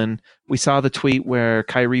Brooklyn. We saw the tweet where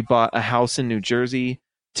Kyrie bought a house in New Jersey.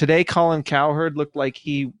 Today, Colin Cowherd looked like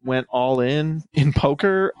he went all in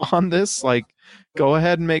poker on this. Like, go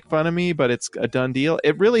ahead and make fun of me, but it's a done deal.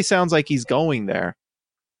 It really sounds like he's going there.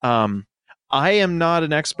 I am not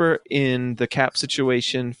an expert in the cap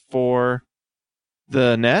situation for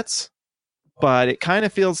the Nets, but it kind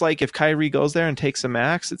of feels like if Kyrie goes there and takes a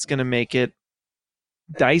max, it's going to make it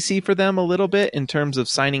dicey for them a little bit in terms of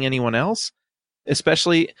signing anyone else,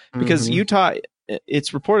 especially because Utah,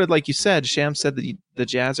 it's reported, like you said, Sham said that the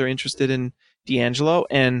Jazz are interested in D'Angelo,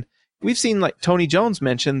 and we've seen like Tony Jones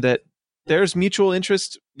mention that there's mutual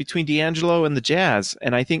interest between D'Angelo and the Jazz,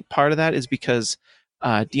 and I think part of that is because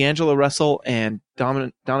D'Angelo Russell and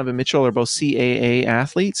Donovan Mitchell are both CAA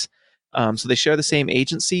athletes, so they share the same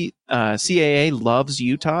agency. CAA loves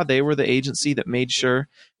Utah. They were the agency that made sure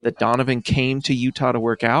that Donovan came to Utah to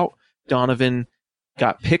work out. Donovan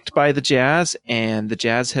got picked by the Jazz, and the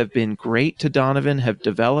Jazz have been great to Donovan, have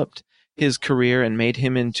developed his career and made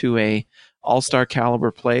him into a all-star caliber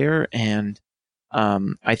player. And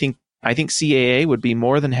I think CAA would be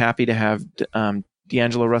more than happy to have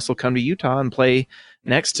D'Angelo Russell come to Utah and play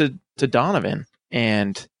next to Donovan.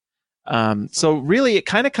 And so really it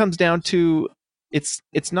kind of comes down to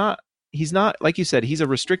he's not, like you said, he's a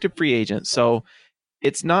restricted free agent. So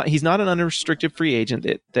he's not an unrestricted free agent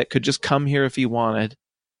that could just come here if he wanted.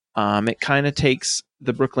 It kind of takes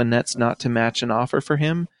the Brooklyn Nets not to match an offer for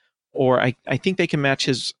him, or I think they can match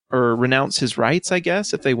his or renounce his rights, I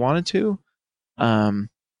guess, if they wanted to.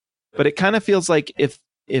 But it kind of feels like if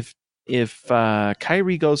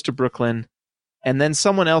Kyrie goes to Brooklyn and then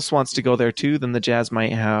someone else wants to go there too, then the Jazz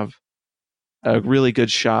might have a really good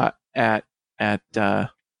shot at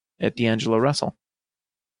D'Angelo Russell.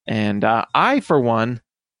 And I, for one,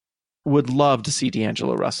 would love to see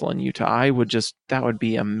D'Angelo Russell in Utah. That would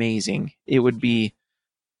be amazing. It would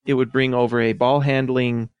bring over a ball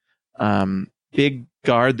handling, big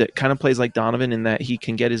guard that kind of plays like Donovan in that he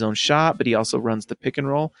can get his own shot, but he also runs the pick and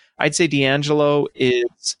roll. I'd say D'Angelo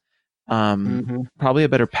is probably a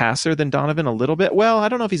better passer than Donovan a little bit. Well, I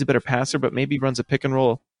don't know if he's a better passer, but maybe runs a pick and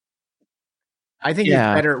roll. I think he's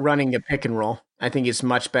better at running a pick and roll. I think he's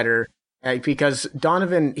much better because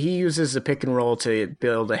Donovan, he uses the pick and roll to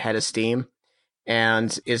build a head of steam,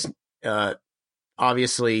 and is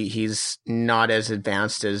obviously he's not as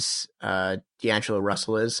advanced as D'Angelo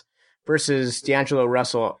Russell is. Versus D'Angelo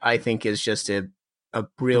Russell, I think is just a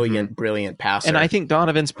brilliant passer. And I think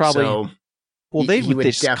Donovan's probably they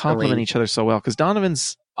just complement each other so well because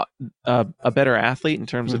Donovan's a better athlete in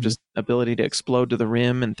terms of just ability to explode to the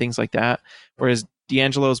rim and things like that, whereas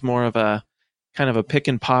D'Angelo's more of a kind of a pick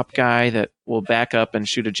and pop guy that will back up and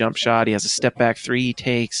shoot a jump shot. He has a step back three he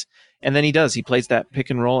takes, and then he plays that pick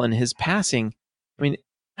and roll, and his passing. I mean,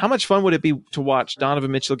 how much fun would it be to watch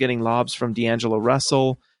Donovan Mitchell getting lobs from D'Angelo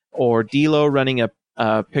Russell, or D'Lo running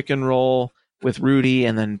a pick and roll with Rudy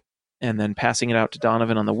and then passing it out to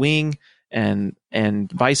Donovan on the wing and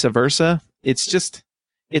vice versa. It's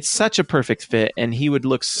such a perfect fit, and he would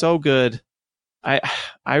look so good. I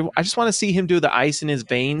just want to see him do the ice in his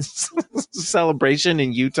veins celebration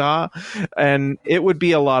in Utah, and it would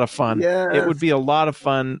be a lot of fun. Yes. It would be a lot of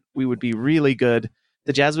fun. We would be really good.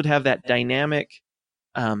 The Jazz would have that dynamic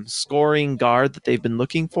scoring guard that they've been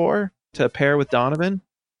looking for to pair with Donovan.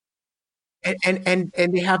 And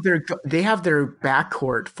they have their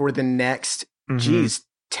backcourt for the next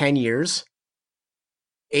 10 years,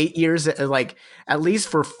 8 years, like at least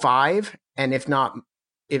for 5, and if not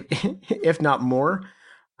more,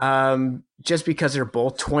 just because they're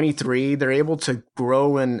both 23, they're able to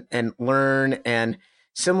grow and learn, and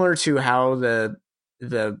similar to how the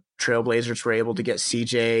Trailblazers were able to get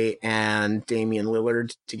CJ and Damian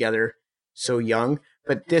Lillard together so young,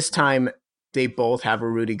 but this time they both have a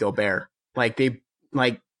Rudy Gobert.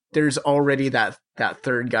 There's already that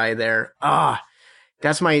third guy there.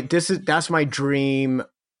 That's my dream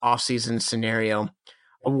offseason scenario.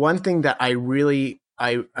 One thing that I really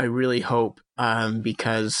hope,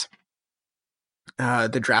 because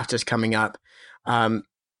the draft is coming up, and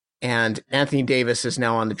Anthony Davis is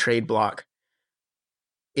now on the trade block.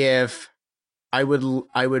 I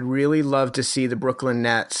would really love to see the Brooklyn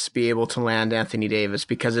Nets be able to land Anthony Davis,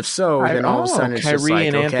 because if so, then all of a sudden it's Kyrie just like,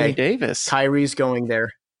 and okay, Anthony Davis. Kyrie's going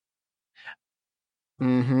there.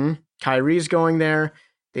 Kyrie's going there.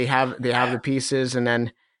 They have the pieces, and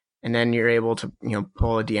then you're able to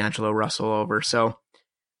pull a D'Angelo Russell over. So,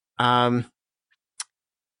 man,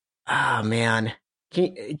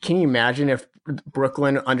 can you imagine if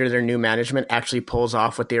Brooklyn under their new management actually pulls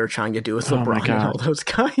off what they were trying to do with LeBron and all those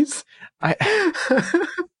guys?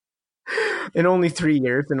 In only 3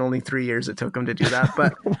 years, it took them to do that.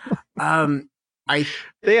 But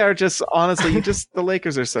they are just honestly, the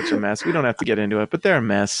Lakers are such a mess. We don't have to get into it, but they're a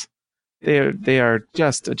mess. They are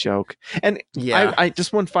just a joke. And yeah, I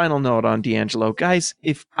just one final note on D'Angelo, guys.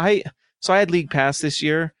 I had League Pass this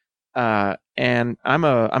year, and I'm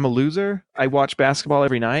a loser. I watch basketball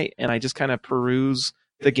every night, and I just kind of peruse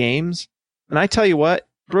the games. And I tell you what,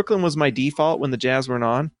 Brooklyn was my default when the Jazz weren't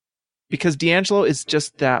on, because D'Angelo is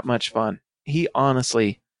just that much fun. He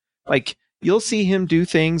honestly, you'll see him do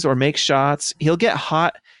things or make shots. He'll get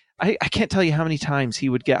hot. I can't tell you how many times he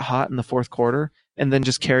would get hot in the fourth quarter and then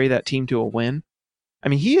just carry that team to a win. I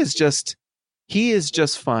mean, he is just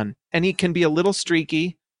fun, and he can be a little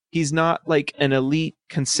streaky. He's not like an elite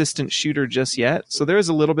consistent shooter just yet. So there is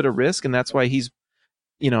a little bit of risk, and that's why he's,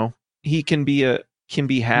 he can be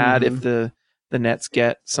had if the Nets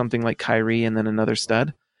get something like Kyrie and then another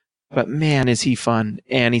stud. But man, is he fun.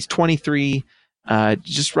 And he's 23,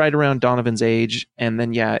 just right around Donovan's age. And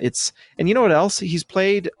then, and you know what else? He's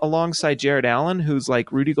played alongside Jared Allen, who's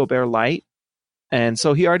like Rudy Gobert light. And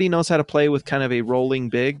so he already knows how to play with kind of a rolling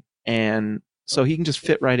big. And so he can just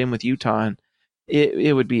fit right in with Utah, and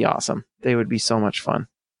it would be awesome. They would be so much fun.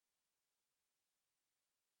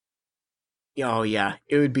 Oh yeah,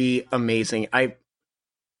 it would be amazing. I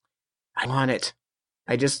want it.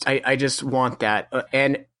 I just want that.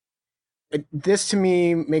 And this to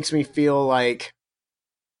me makes me feel like,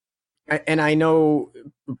 and I know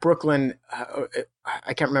Brooklyn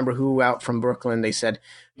I can't remember who out from Brooklyn. They said,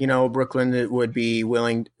 Brooklyn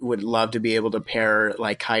would love to be able to pair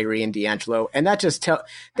like Kyrie and D'Angelo. And that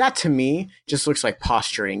that to me just looks like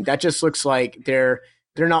posturing. That just looks like they're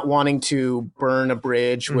not wanting to burn a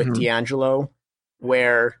bridge with D'Angelo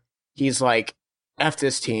where he's like, F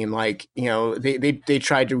this team. Like, they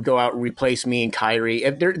tried to go out and replace me and Kyrie.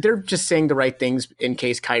 They're just saying the right things in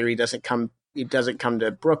case Kyrie doesn't come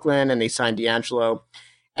to Brooklyn and they sign D'Angelo.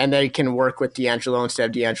 And they can work with D'Angelo instead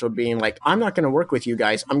of D'Angelo being like, I'm not going to work with you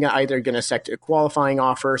guys. I'm either going to accept a qualifying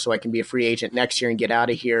offer so I can be a free agent next year and get out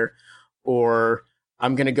of here, or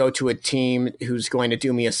I'm going to go to a team who's going to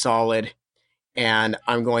do me a solid, and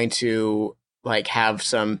I'm going to like have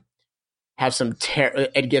some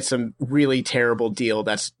and get some really terrible deal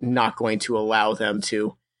that's not going to allow them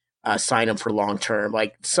to sign him for long term.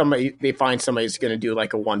 Like they find somebody who's going to do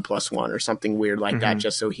like a 1+1 or something weird like that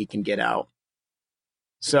just so he can get out.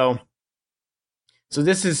 So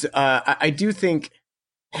this is, I do think,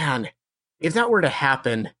 man, if that were to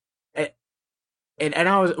happen,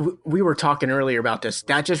 we were talking earlier about this,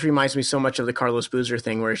 that just reminds me so much of the Carlos Boozer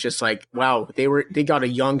thing where it's just like, wow, they got a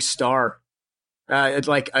young star, it's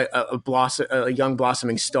like a young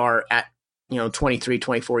blossoming star at, 23,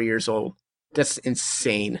 24 years old. That's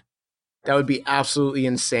insane. That would be absolutely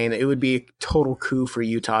insane. It would be a total coup for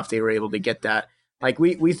Utah if they were able to get that. Like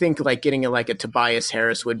we think like getting a Tobias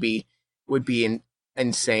Harris would be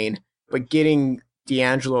insane, but getting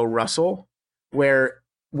D'Angelo Russell, where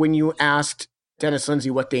when you asked Dennis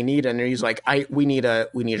Lindsey what they need, and he's like, we need a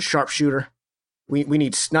sharpshooter, we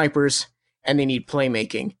need snipers, and they need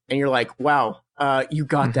playmaking, and you're like, wow, you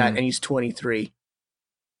got that, and he's 23.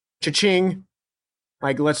 Cha-ching,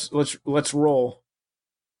 like let's roll.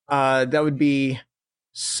 That would be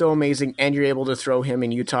so amazing, and you're able to throw him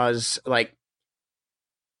in Utah's like.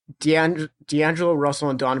 D'Angelo Russell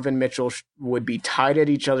and Donovan Mitchell would be tied at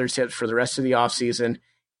each other's hips for the rest of the offseason,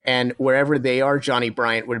 and wherever they are, Johnny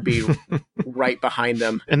Bryant would be right behind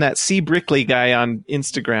them. And that C. Brickley guy on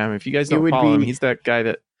Instagram, if you guys don't follow him, he's that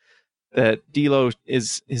guy that D'Lo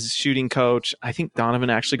is his shooting coach. I think Donovan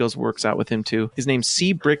actually works out with him too. His name's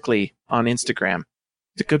C. Brickley on Instagram.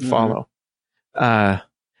 It's a good follow. Well,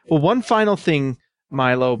 one final thing,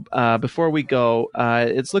 Milo, before we go,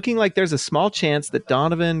 it's looking like there's a small chance that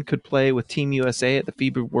Donovan could play with Team USA at the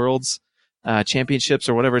FIBA Worlds Championships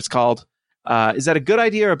or whatever it's called. Is that a good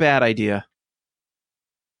idea or a bad idea?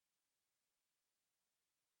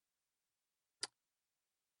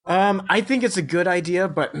 I think it's a good idea,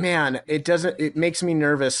 but man, it makes me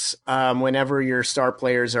nervous whenever your star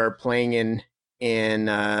players are playing in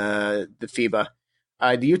the FIBA.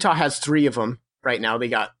 The Utah has 3 of them. Right now, they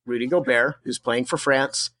got Rudy Gobert, who's playing for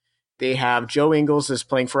France. They have Joe Ingles, who's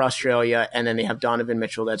playing for Australia, and then they have Donovan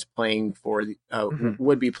Mitchell, that's playing for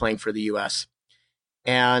would be playing for the U.S.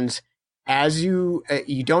 And as you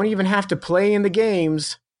don't even have to play in the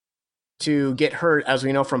games to get hurt, as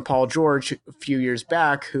we know from Paul George a few years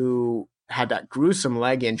back, who had that gruesome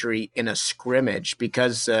leg injury in a scrimmage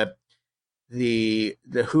because the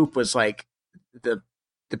hoop was like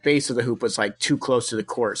the base of the hoop was like too close to the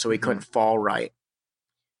court, so he couldn't fall right.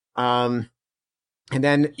 And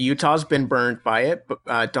then Utah's been burned by it.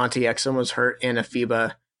 But Dante Exum was hurt in a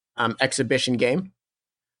FIBA exhibition game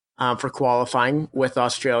for qualifying with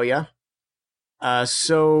Australia.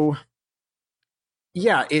 So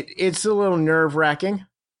yeah, it's a little nerve-wracking.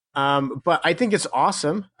 But I think it's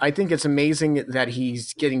awesome. I think it's amazing that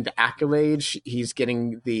he's getting the accolades. He's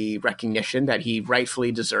getting the recognition that he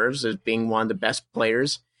rightfully deserves as being one of the best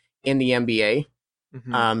players in the NBA.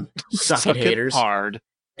 Suck it, haters. Hard.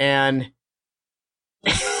 And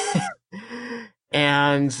I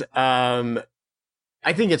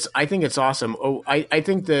think it's awesome. I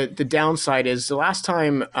think the downside is the last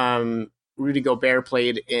time Rudy Gobert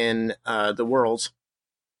played in the Worlds,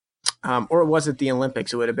 or was it the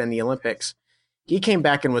Olympics? It would have been the Olympics. He came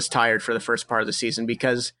back and was tired for the first part of the season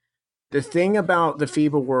because the thing about the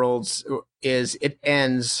FIBA Worlds is it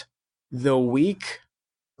ends the week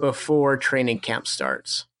before training camp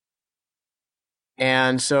starts.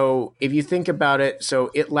 And so if you think about it,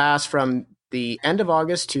 so it lasts from the end of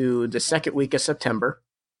August to the second week of September.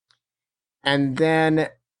 And then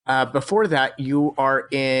before that, you are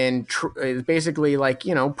in basically like,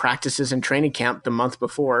 practices and training camp the month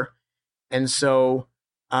before. And so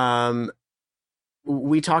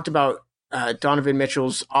we talked about Donovan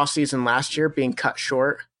Mitchell's offseason last year being cut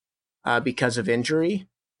short because of injury.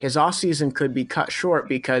 His offseason could be cut short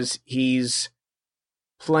because he's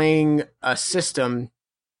playing a system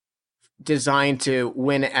designed to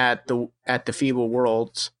win at the FIBA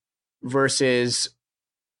Worlds versus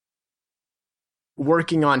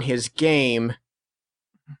working on his game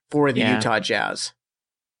for the Utah Jazz.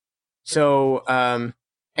 So, but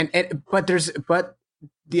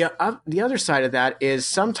the other side of that is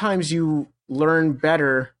sometimes you learn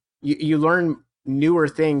better, you learn newer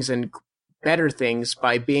things and better things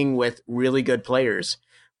by being with really good players,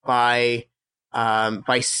 by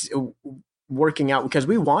working out, because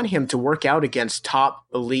we want him to work out against top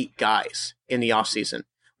elite guys in the offseason.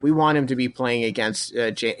 We want him to be playing against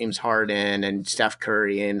James Harden and Steph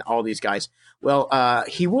Curry and all these guys. Well,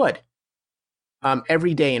 he would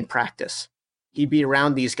every day in practice. He'd be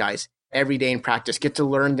around these guys every day in practice, get to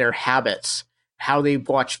learn their habits, how they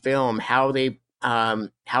watch film, how they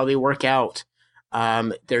work out,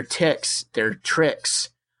 their tics, their tricks,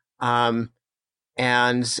 and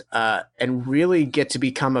really get to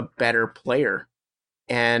become a better player.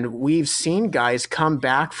 And we've seen guys come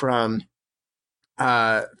back from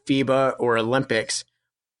FIBA or Olympics,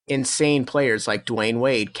 insane players like Dwayne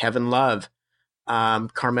Wade, Kevin Love,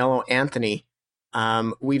 Carmelo Anthony.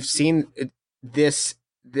 We've seen this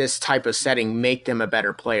type of setting make them a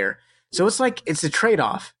better player. So it's a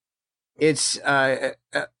trade-off. It's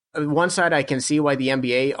one side, I can see why the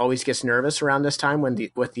NBA always gets nervous around this time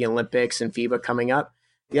with the Olympics and FIBA coming up.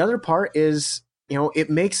 The other part is,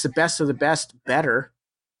 it makes the best of the best better,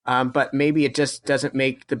 but maybe it just doesn't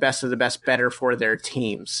make the best of the best better for their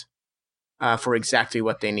teams, for exactly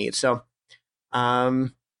what they need. So,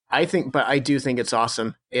 I do think it's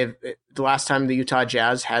awesome. The last time the Utah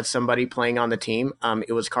Jazz had somebody playing on the team,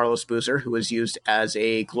 it was Carlos Boozer, who was used as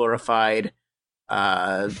a glorified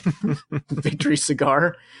victory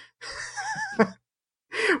cigar.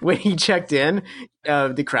 When he checked in,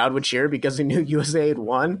 the crowd would cheer because they knew USA had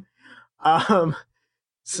won. I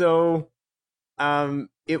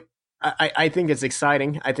think it's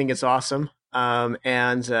exciting. I think it's awesome. I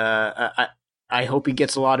hope he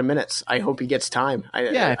gets a lot of minutes. I hope he gets time.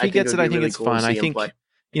 If he gets it, I think it's fun. I think,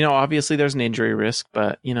 obviously there's an injury risk,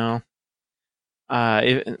 but,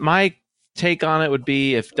 my take on it would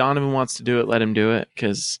be if Donovan wants to do it, let him do it.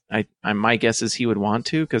 Because my guess is he would want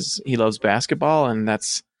to, because he loves basketball and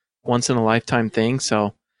that's once in a lifetime thing.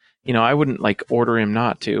 So, I wouldn't order him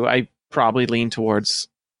not to. I probably lean towards,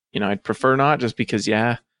 I'd prefer not, just because,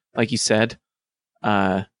 like you said,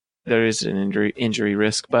 there is an injury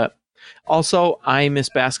risk, but also I miss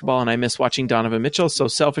basketball and I miss watching Donovan Mitchell. So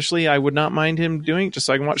selfishly, I would not mind him doing it just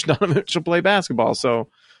so I can watch Donovan Mitchell play basketball. So,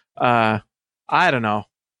 I don't know.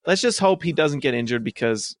 Let's just hope he doesn't get injured,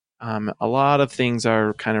 because a lot of things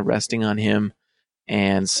are kind of resting on him.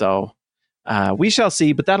 And so we shall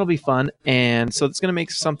see, but that'll be fun. And so it's going to make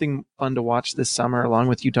something fun to watch this summer, along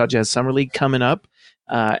with Utah Jazz Summer League coming up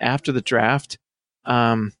after the draft.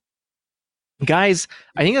 Guys,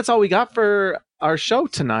 I think that's all we got for our show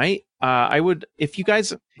tonight. If you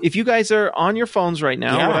guys are on your phones right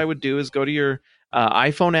now, what I would do is go to your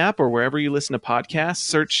iPhone app or wherever you listen to podcasts,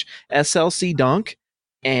 search SLC Dunk,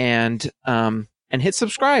 and hit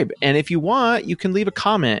subscribe. And if you want, you can leave a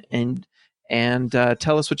comment and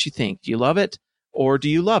tell us what you think. Do you love it or do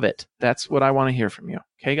you love it? That's what I want to hear from you.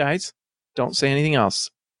 Okay, guys, don't say anything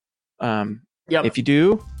else. If you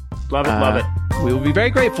do, love it. We will be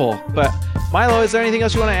very grateful. But Milo, is there anything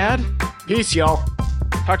else you want to add? Peace, y'all.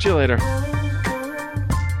 Talk to you later.